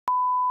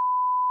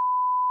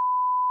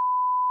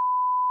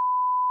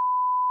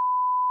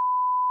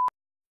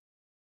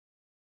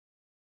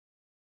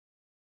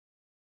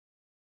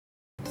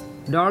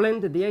Darling,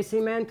 did the AC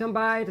man come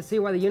by to see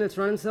why the unit's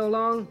running so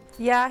long?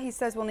 Yeah, he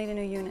says we'll need a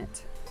new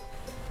unit.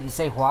 Did he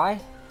say why?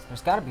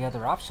 There's got to be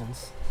other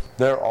options.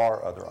 There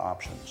are other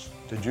options.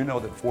 Did you know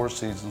that Four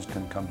Seasons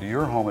can come to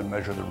your home and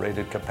measure the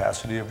rated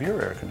capacity of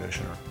your air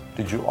conditioner?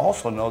 Did you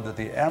also know that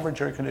the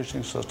average air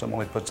conditioning system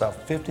only puts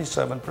out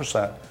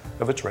 57%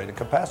 of its rated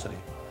capacity?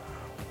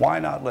 Why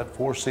not let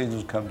Four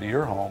Seasons come to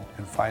your home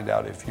and find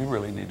out if you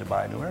really need to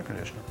buy a new air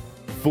conditioner?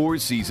 Four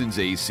Seasons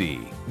AC,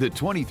 the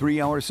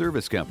 23-hour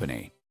service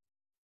company.